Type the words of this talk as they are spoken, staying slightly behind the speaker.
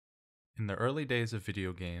In the early days of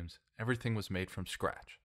video games, everything was made from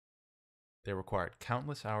scratch. They required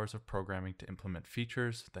countless hours of programming to implement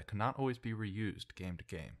features that could not always be reused game to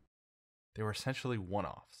game. They were essentially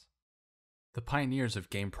one-offs. The pioneers of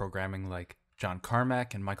game programming like John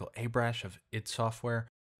Carmack and Michael Abrash of id Software,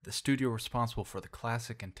 the studio responsible for the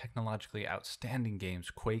classic and technologically outstanding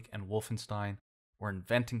games Quake and Wolfenstein, were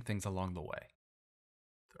inventing things along the way.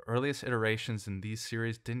 The earliest iterations in these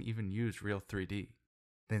series didn't even use real 3D.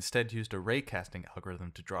 They instead used a raycasting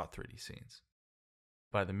algorithm to draw 3D scenes.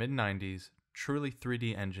 By the mid-90s, truly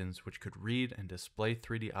 3D engines which could read and display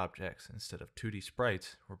 3D objects instead of 2D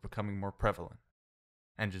sprites were becoming more prevalent.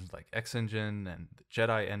 Engines like X-Engine and the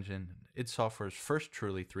Jedi Engine, and id Software's first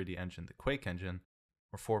truly 3D engine, the Quake Engine,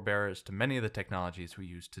 were forebearers to many of the technologies we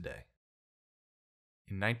use today.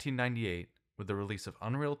 In 1998, with the release of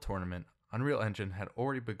Unreal Tournament, Unreal Engine had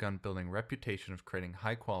already begun building a reputation of creating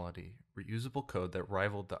high-quality, reusable code that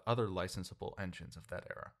rivaled the other licensable engines of that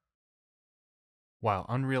era. While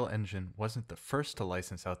Unreal Engine wasn't the first to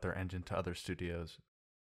license out their engine to other studios,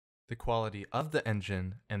 the quality of the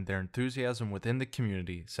engine and their enthusiasm within the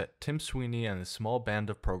community set Tim Sweeney and his small band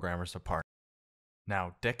of programmers apart.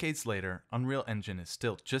 Now, decades later, Unreal Engine is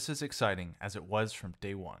still just as exciting as it was from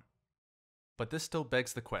day one. But this still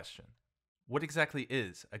begs the question, what exactly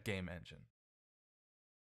is a game engine?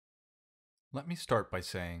 Let me start by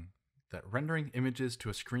saying that rendering images to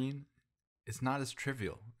a screen is not as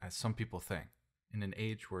trivial as some people think, in an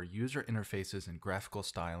age where user interfaces and graphical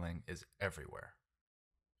styling is everywhere.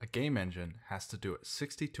 A game engine has to do it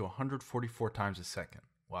 60 to 144 times a second,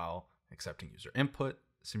 while accepting user input,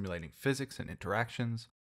 simulating physics and interactions,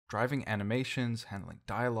 driving animations, handling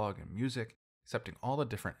dialogue and music, accepting all the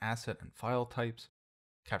different asset and file types,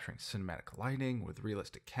 capturing cinematic lighting with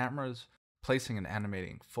realistic cameras, placing and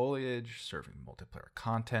animating foliage, serving multiplayer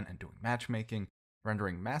content and doing matchmaking,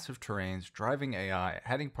 rendering massive terrains, driving AI,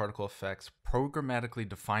 adding particle effects, programmatically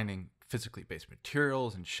defining physically based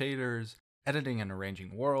materials and shaders, editing and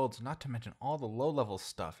arranging worlds, not to mention all the low-level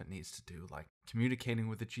stuff it needs to do, like communicating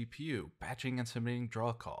with the GPU, batching and submitting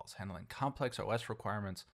draw calls, handling complex OS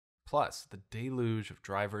requirements, plus the deluge of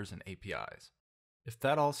drivers and APIs. If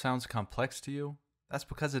that all sounds complex to you, that's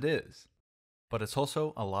because it is. But it's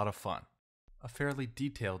also a lot of fun. A fairly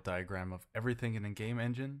detailed diagram of everything in a game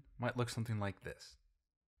engine might look something like this.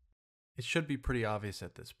 It should be pretty obvious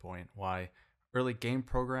at this point why early game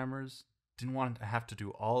programmers didn't want to have to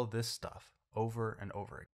do all of this stuff over and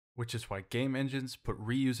over again, which is why game engines put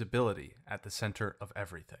reusability at the center of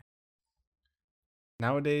everything.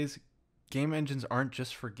 Nowadays, game engines aren't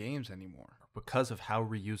just for games anymore because of how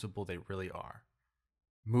reusable they really are.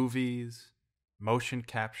 Movies, motion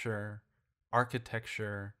capture,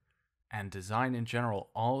 architecture, and design in general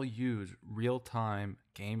all use real-time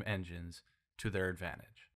game engines to their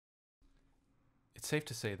advantage. It's safe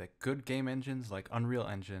to say that good game engines like Unreal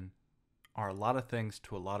Engine are a lot of things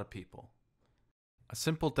to a lot of people. A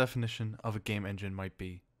simple definition of a game engine might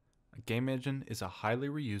be, a game engine is a highly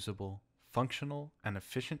reusable, functional, and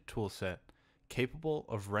efficient toolset capable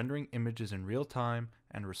of rendering images in real time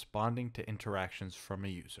and responding to interactions from a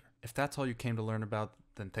user. If that's all you came to learn about,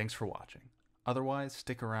 then thanks for watching. Otherwise,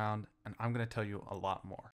 stick around and I'm going to tell you a lot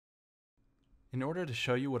more. In order to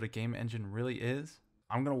show you what a game engine really is,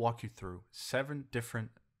 I'm going to walk you through 7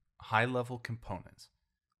 different high-level components.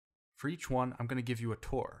 For each one, I'm going to give you a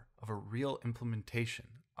tour of a real implementation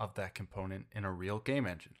of that component in a real game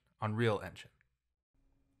engine, Unreal Engine.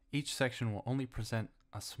 Each section will only present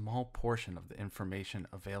a small portion of the information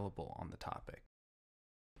available on the topic.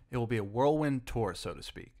 It will be a whirlwind tour, so to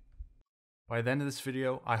speak. By the end of this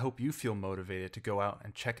video, I hope you feel motivated to go out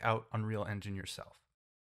and check out Unreal Engine yourself.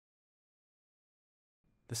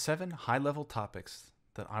 The 7 high-level topics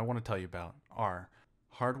that I want to tell you about are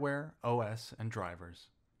hardware, OS, and drivers,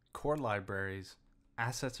 core libraries,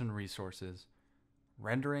 assets and resources,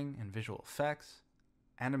 rendering and visual effects,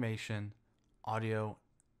 animation, audio,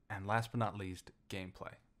 and last but not least,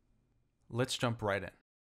 gameplay. Let's jump right in.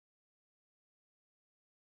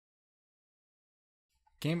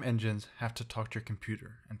 Game engines have to talk to your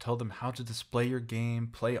computer and tell them how to display your game,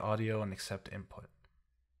 play audio, and accept input.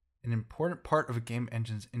 An important part of a game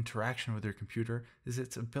engine's interaction with your computer is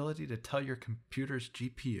its ability to tell your computer's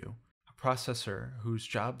GPU, a processor whose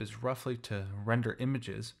job is roughly to render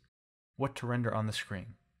images, what to render on the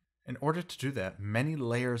screen. In order to do that, many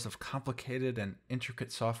layers of complicated and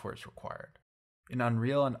intricate software is required. In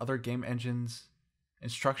Unreal and other game engines,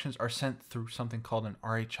 instructions are sent through something called an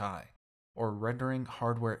RHI, or rendering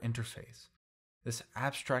hardware interface. This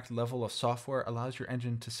abstract level of software allows your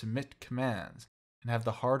engine to submit commands and have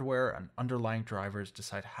the hardware and underlying drivers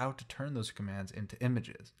decide how to turn those commands into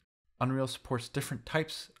images. Unreal supports different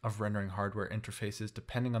types of rendering hardware interfaces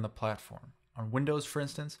depending on the platform. On Windows, for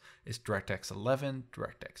instance, it's DirectX 11,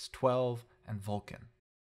 DirectX 12, and Vulkan.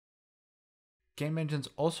 Game engines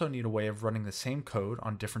also need a way of running the same code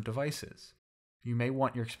on different devices. You may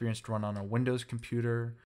want your experience to run on a Windows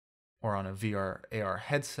computer, or on a VR/AR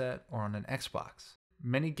headset, or on an Xbox.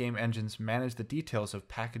 Many game engines manage the details of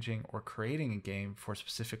packaging or creating a game for a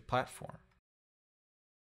specific platform.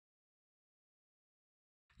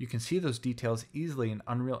 You can see those details easily in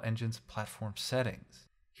Unreal Engine's platform settings.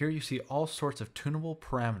 Here you see all sorts of tunable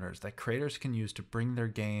parameters that creators can use to bring their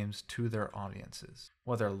games to their audiences.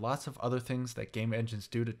 While there are lots of other things that game engines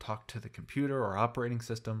do to talk to the computer or operating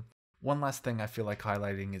system, one last thing I feel like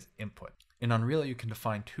highlighting is input. In Unreal, you can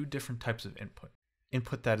define two different types of input.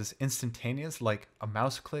 Input that is instantaneous, like a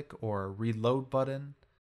mouse click or a reload button.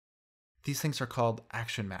 These things are called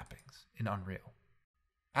action mappings in Unreal.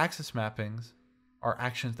 Axis mappings are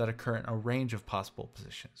actions that occur in a range of possible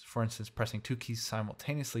positions, for instance, pressing two keys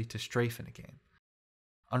simultaneously to strafe in a game.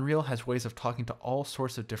 Unreal has ways of talking to all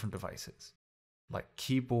sorts of different devices, like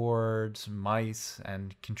keyboards, mice,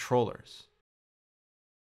 and controllers.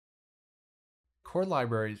 Core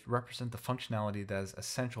libraries represent the functionality that is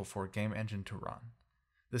essential for a game engine to run.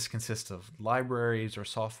 This consists of libraries or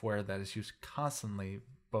software that is used constantly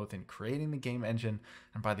both in creating the game engine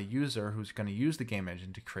and by the user who's going to use the game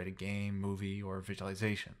engine to create a game, movie, or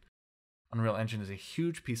visualization. Unreal Engine is a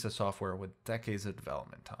huge piece of software with decades of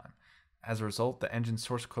development time. As a result, the engine's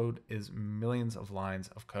source code is millions of lines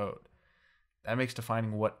of code. That makes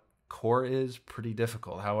defining what core is pretty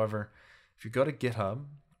difficult. However, if you go to GitHub,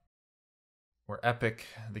 where Epic,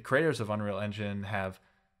 the creators of Unreal Engine, have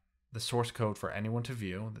the source code for anyone to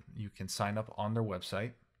view, you can sign up on their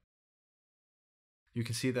website. You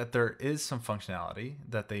can see that there is some functionality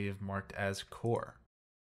that they have marked as core.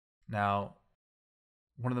 Now,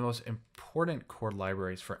 one of the most important core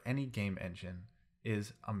libraries for any game engine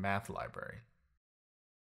is a math library.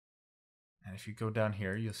 And if you go down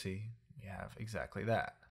here, you'll see we have exactly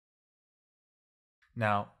that.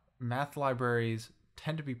 Now, math libraries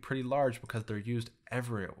tend to be pretty large because they're used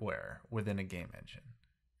everywhere within a game engine.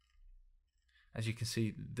 As you can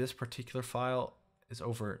see, this particular file is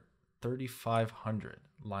over 3,500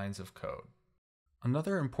 lines of code.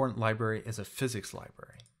 Another important library is a physics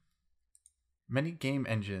library. Many game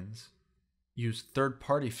engines use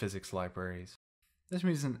third-party physics libraries. This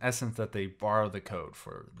means in essence that they borrow the code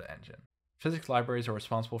for the engine. Physics libraries are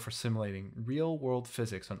responsible for simulating real-world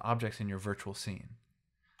physics on objects in your virtual scene.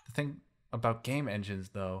 The thing about game engines,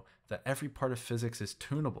 though, that every part of physics is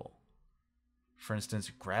tunable. For instance,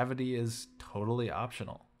 gravity is totally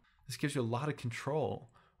optional. This gives you a lot of control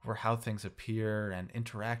over how things appear and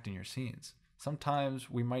interact in your scenes. Sometimes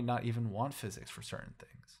we might not even want physics for certain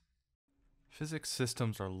things. Physics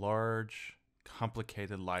systems are large,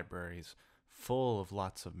 complicated libraries full of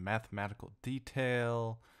lots of mathematical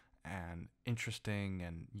detail and interesting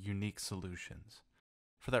and unique solutions.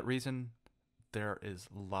 For that reason, there is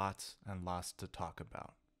lots and lots to talk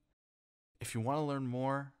about. If you want to learn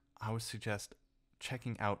more, I would suggest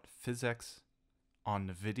checking out PhysX on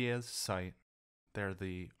NVIDIA's site. They're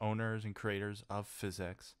the owners and creators of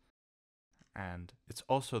PhysX, and it's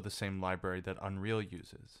also the same library that Unreal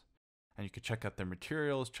uses. And you can check out their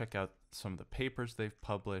materials, check out some of the papers they've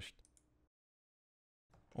published,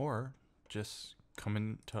 or just come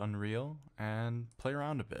into Unreal and play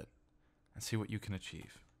around a bit and see what you can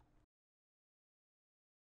achieve.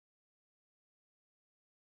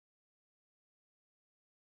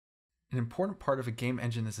 An important part of a game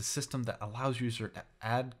engine is a system that allows users to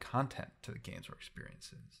add content to the games or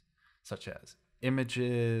experiences, such as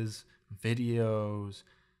images, videos,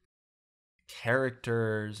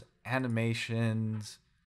 characters, animations,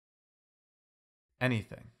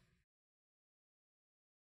 anything.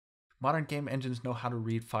 Modern game engines know how to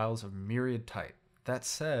read files of myriad type. That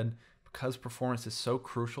said, because performance is so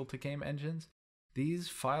crucial to game engines, these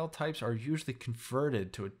file types are usually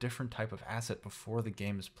converted to a different type of asset before the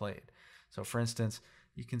game is played. So for instance,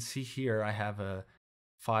 you can see here I have a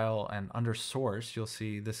file, and under source, you'll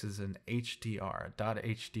see this is an HDR, a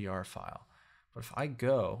 .hdr file. But if I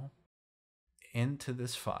go into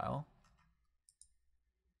this file,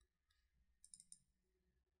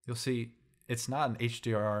 you'll see it's not an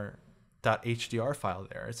 .hdr file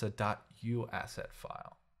there, it's a .uasset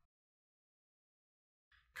file.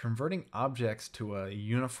 Converting objects to a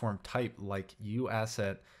uniform type like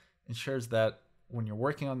uasset ensures that when you're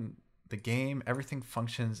working on the game, everything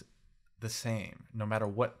functions the same, no matter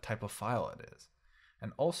what type of file it is.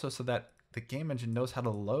 And also so that the game engine knows how to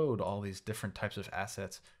load all these different types of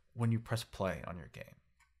assets when you press play on your game.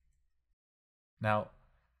 Now,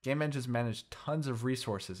 Game engines manage tons of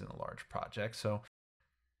resources in a large project, so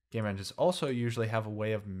game engines also usually have a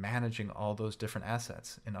way of managing all those different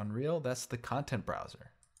assets. In Unreal, that's the content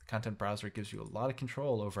browser. The content browser gives you a lot of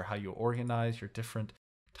control over how you organize your different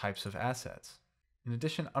types of assets. In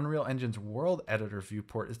addition, Unreal Engine's World Editor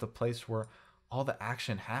viewport is the place where all the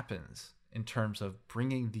action happens in terms of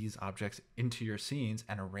bringing these objects into your scenes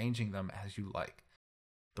and arranging them as you like.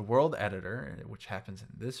 The World Editor, which happens in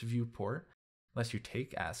this viewport, lets you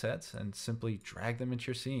take assets and simply drag them into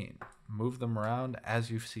your scene, move them around as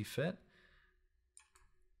you see fit,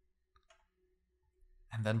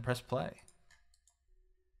 and then press play.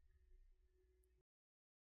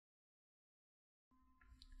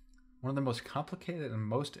 One of the most complicated and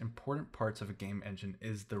most important parts of a game engine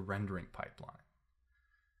is the rendering pipeline.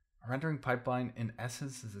 A rendering pipeline, in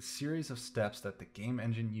essence, is a series of steps that the game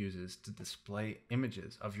engine uses to display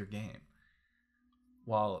images of your game.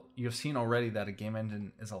 While you have seen already that a game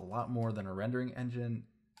engine is a lot more than a rendering engine,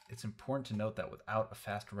 it's important to note that without a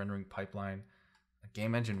fast rendering pipeline, a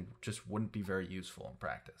game engine just wouldn't be very useful in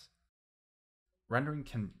practice. Rendering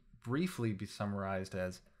can briefly be summarized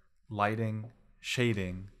as lighting,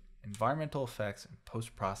 shading, environmental effects, and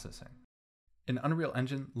post-processing. In Unreal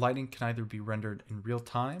Engine, lighting can either be rendered in real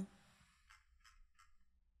time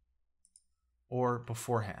or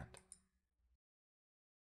beforehand.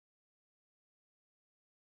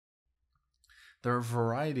 There are a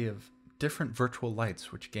variety of different virtual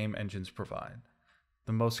lights which game engines provide.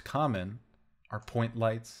 The most common are point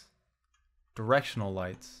lights, directional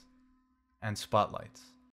lights, and spotlights.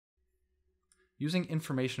 Using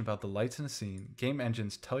information about the lights in a scene, game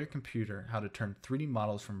engines tell your computer how to turn 3D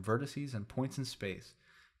models from vertices and points in space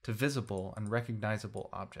to visible and recognizable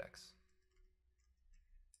objects.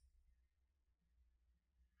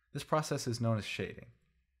 This process is known as shading.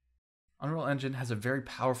 Unreal Engine has a very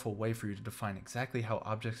powerful way for you to define exactly how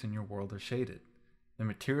objects in your world are shaded. The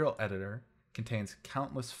material editor contains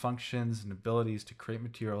countless functions and abilities to create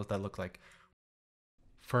materials that look like,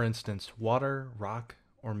 for instance, water, rock,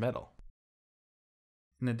 or metal.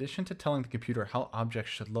 In addition to telling the computer how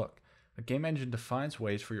objects should look, a game engine defines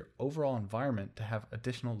ways for your overall environment to have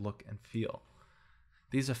additional look and feel.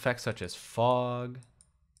 These effects such as fog,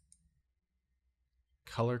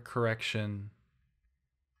 color correction,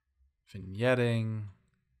 vignetting,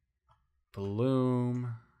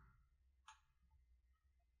 bloom,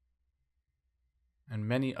 and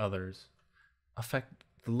many others affect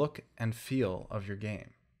the look and feel of your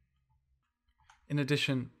game. In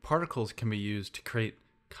addition, particles can be used to create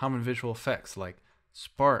common visual effects like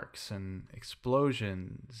sparks and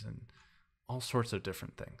explosions and all sorts of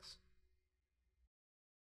different things.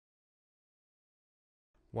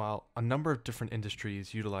 While a number of different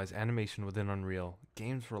industries utilize animation within Unreal,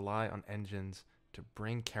 games rely on engines to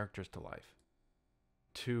bring characters to life.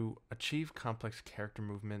 To achieve complex character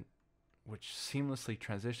movement, which seamlessly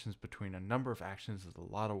transitions between a number of actions, is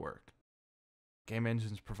a lot of work. Game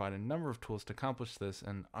engines provide a number of tools to accomplish this,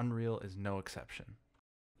 and Unreal is no exception.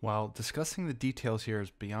 While discussing the details here is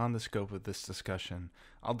beyond the scope of this discussion,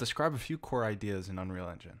 I'll describe a few core ideas in Unreal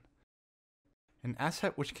Engine. An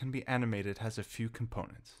asset which can be animated has a few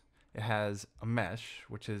components. It has a mesh,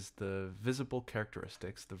 which is the visible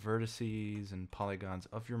characteristics, the vertices and polygons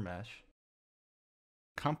of your mesh.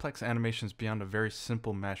 Complex animations beyond a very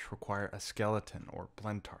simple mesh require a skeleton or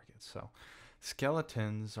blend target. So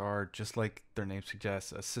skeletons are, just like their name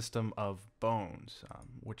suggests, a system of bones,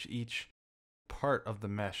 which each part of the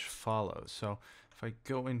mesh follows. So if I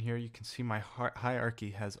go in here, you can see my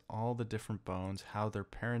hierarchy has all the different bones, how they're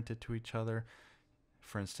parented to each other.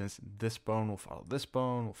 For instance, this bone will follow this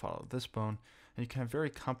bone, will follow this bone, and you can have very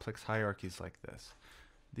complex hierarchies like this.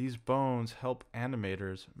 These bones help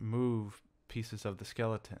animators move pieces of the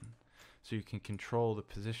skeleton, so you can control the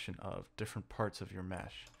position of different parts of your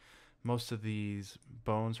mesh. Most of these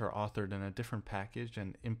bones are authored in a different package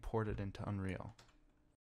and imported into Unreal.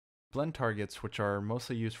 Blend targets, which are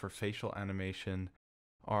mostly used for facial animation,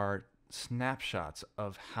 are snapshots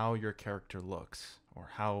of how your character looks, or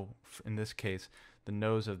how, in this case, the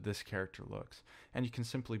nose of this character looks, and you can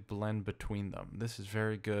simply blend between them. This is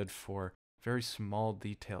very good for very small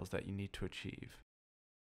details that you need to achieve.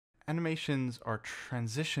 Animations are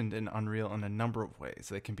transitioned in Unreal in a number of ways.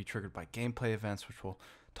 They can be triggered by gameplay events, which we'll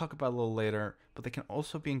talk about a little later, but they can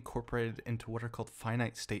also be incorporated into what are called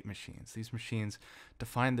finite state machines. These machines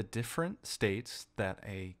define the different states that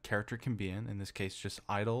a character can be in this case just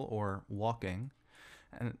idle or walking,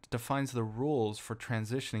 and it defines the rules for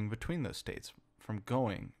transitioning between those states, from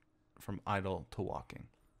going from idle to walking.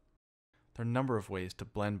 There are a number of ways to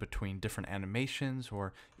blend between different animations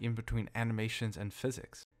or even between animations and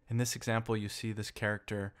physics. In this example, you see this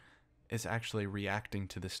character is actually reacting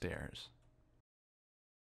to the stairs.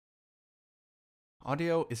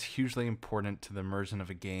 Audio is hugely important to the immersion of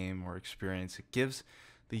a game or experience. It gives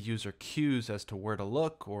the user cues as to where to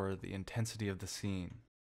look or the intensity of the scene.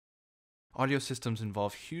 Audio systems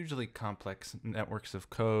involve hugely complex networks of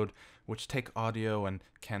code which take audio and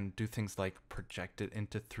can do things like project it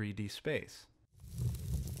into 3D space.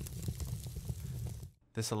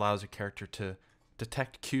 This allows a character to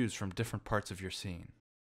detect cues from different parts of your scene.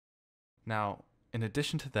 Now, in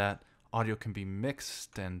addition to that, audio can be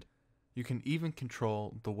mixed, and you can even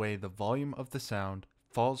control the way the volume of the sound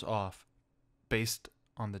falls off based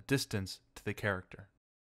on the distance to the character.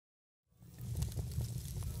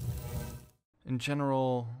 In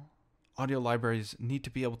general, audio libraries need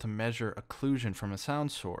to be able to measure occlusion from a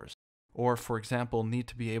sound source, or, for example, need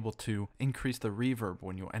to be able to increase the reverb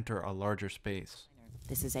when you enter a larger space.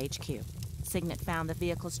 This is HQ. Signet found the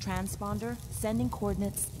vehicle's transponder, sending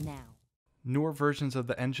coordinates now. Newer versions of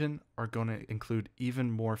the engine are going to include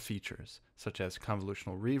even more features, such as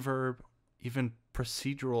convolutional reverb, even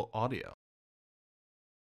procedural audio.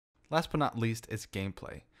 Last but not least is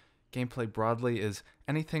gameplay. Gameplay broadly is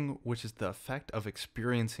anything which is the effect of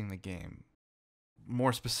experiencing the game.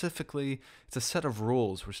 More specifically, it's a set of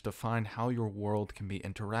rules which define how your world can be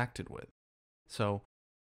interacted with. So,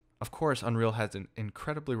 of course, Unreal has an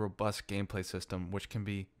incredibly robust gameplay system which can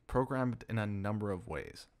be programmed in a number of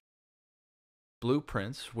ways.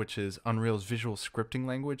 Blueprints, which is Unreal's visual scripting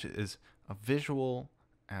language, is a visual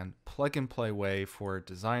and plug-and-play way for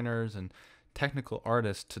designers and technical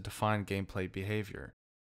artists to define gameplay behavior.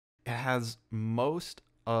 It has most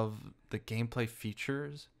of the gameplay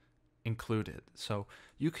features included, so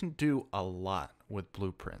you can do a lot with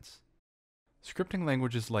Blueprints. Scripting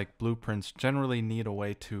languages like Blueprints generally need a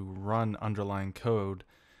way to run underlying code.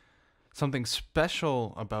 Something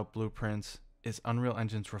special about Blueprints is Unreal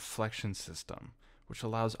Engine's reflection system, which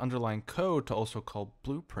allows underlying code to also call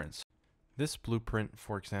blueprints. This blueprint,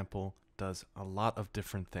 for example, does a lot of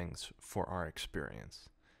different things for our experience.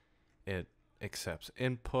 It accepts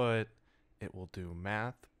input, it will do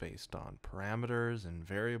math based on parameters and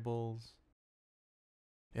variables.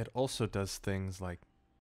 It also does things like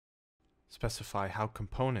specify how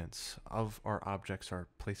components of our objects are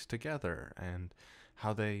placed together and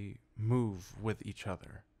how they move with each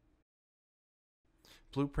other.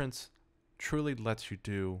 Blueprints truly lets you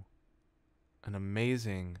do an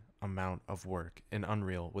amazing amount of work in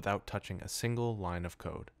Unreal without touching a single line of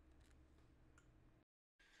code.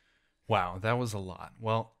 Wow, that was a lot.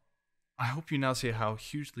 Well, I hope you now see how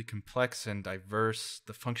hugely complex and diverse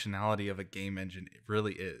the functionality of a game engine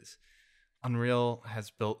really is. Unreal has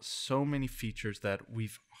built so many features that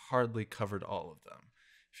we've hardly covered all of them.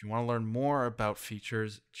 If you want to learn more about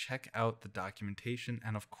features, check out the documentation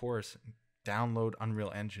and, of course, download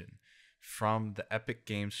Unreal Engine from the Epic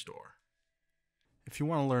Games Store. If you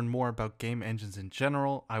want to learn more about game engines in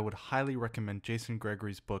general, I would highly recommend Jason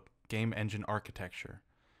Gregory's book, Game Engine Architecture.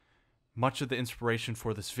 Much of the inspiration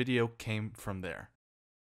for this video came from there.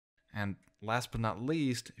 And last but not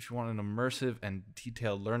least, if you want an immersive and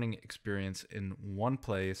detailed learning experience in one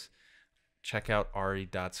place, check out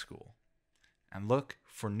re.school. And look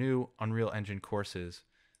for new Unreal Engine courses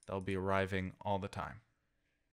that will be arriving all the time.